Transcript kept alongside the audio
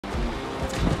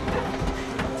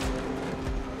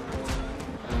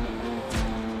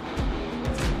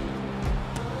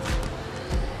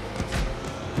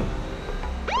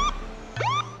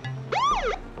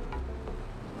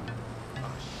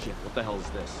is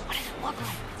this? What does it look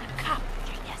like? It's like a cop.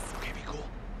 Yes. Okay, be cool.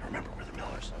 Remember, we're the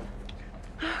Millers.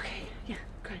 Okay, yeah,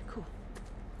 okay, cool.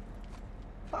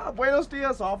 Buenos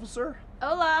dias, officer.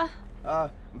 Hola.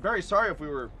 I'm very sorry if we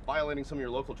were violating some of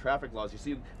your local traffic laws. You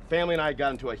see, family and I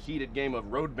got into a heated game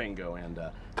of road bingo and,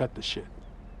 Cut the shit.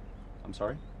 I'm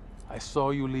sorry? I saw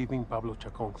you leaving Pablo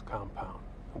Chacon's compound.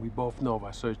 And we both know if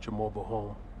I search your mobile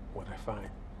home, what I find.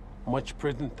 Much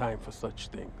prison time for such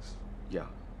things. Yeah.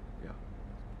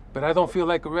 But I don't feel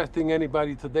like arresting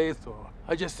anybody today, so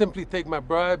I just simply take my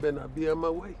bribe and I'll be on my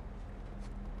way.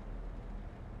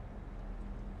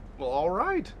 Well, all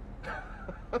right.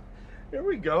 Here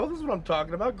we go. This is what I'm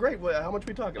talking about. Great. Well, how much are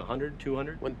we talking? 100,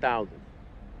 200? 1,000.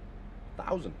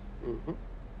 1,000? Mm-hmm. What,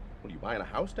 are you buying a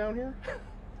house down here?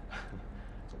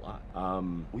 It's a lot.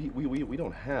 We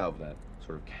don't have that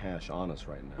sort of cash on us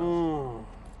right now.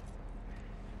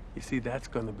 You see, that's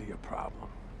gonna be a problem.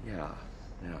 Yeah.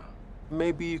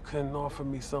 Maybe you can offer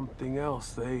me something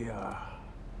else,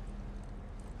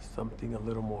 something a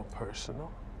little more personal.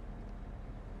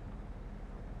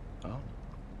 Oh.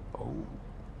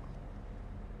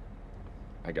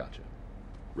 I got you.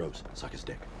 Rose, suck his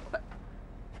dick.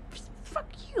 Fuck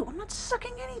you. I'm not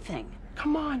sucking anything.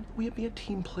 Come on, will you be a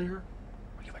team player?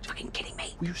 Are you fucking kidding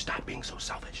me? Will you stop being so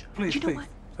selfish? Please, You know please. what?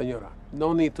 Senora,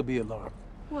 no need to be alarmed.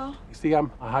 Well, You see,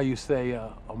 I'm, how you say,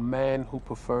 a man who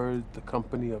prefers the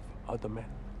company of other men.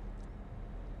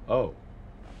 Oh,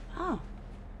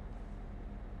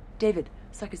 David,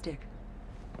 suck his dick.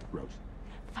 Rose.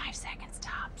 5 seconds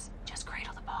tops. Just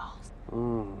cradle the balls.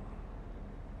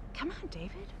 Come on,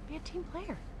 David. Be a team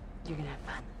player. You're gonna have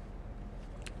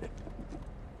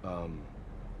fun.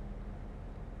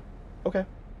 Okay.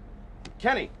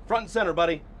 Kenny, front and center,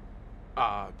 buddy.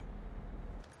 Okay,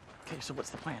 so what's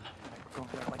the plan? We're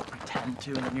going to like pretend to,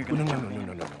 and then you're gonna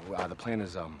No. The plan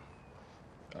is,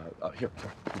 here.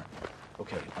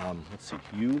 Okay, let's see.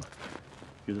 You're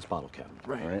this bottle cap.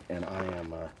 Right. All right, and I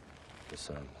am,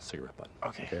 this, cigarette butt.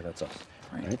 Okay. Okay, that's us.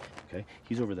 Right. Okay,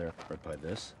 he's over there, right by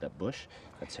that bush.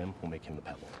 That's him. We'll make him the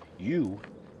pebble. You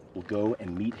will go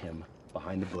and meet him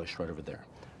behind the bush right over there.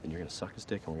 Then you're gonna suck his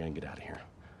dick, and we're gonna get out of here.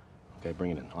 Okay,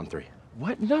 bring it in, on 3.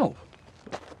 What? No.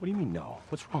 What do you mean, no?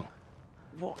 What's wrong?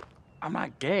 Well, I'm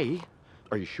not gay.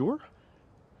 Are you sure?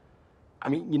 I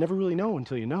mean, you never really know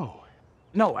until you know.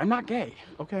 No, I'm not gay.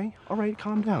 Okay, all right,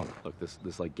 calm down. Look,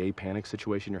 this like gay panic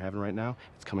situation you're having right now,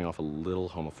 it's coming off a little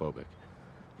homophobic.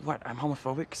 What? I'm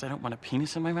homophobic because I don't want a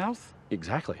penis in my mouth?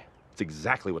 Exactly. It's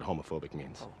exactly what homophobic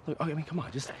means. Look, I mean, come on,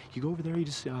 you go over there, you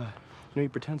just, you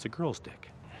pretend it's a girl's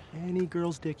dick. Any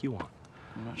girl's dick you want.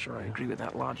 I'm not sure I agree with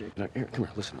that logic. Now, here, come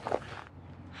here, listen.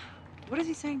 What is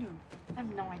he saying to him? I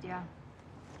have no idea.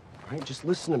 All right, just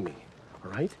listen to me,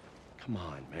 all right? Come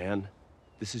on, man.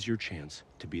 This is your chance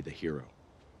to be the hero.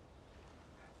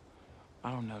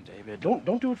 I don't know, David.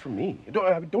 Don't do it for me.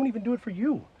 Don't even do it for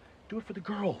you. Do it for the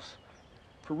girls.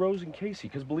 For Rose and Casey,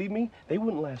 because believe me, they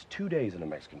wouldn't last 2 days in a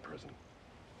Mexican prison.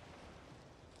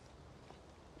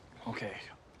 Okay,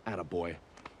 Attaboy.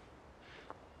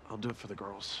 I'll do it for the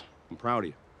girls. I'm proud of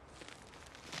you.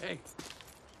 Hey,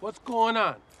 what's going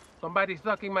on? Somebody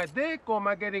sucking my dick, or am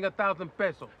I getting 1,000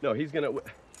 pesos? No, he's gonna...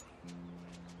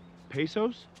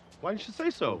 Pesos? Why didn't you say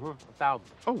so? 1,000.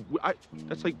 Oh,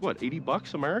 that's like, what, 80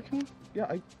 bucks American?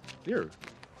 Yeah, here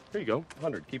you go,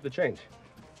 100, keep the change.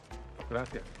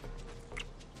 Gracias.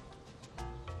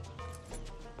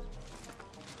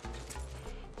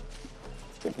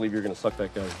 Can't believe you're gonna suck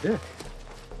that guy's dick.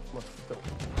 Must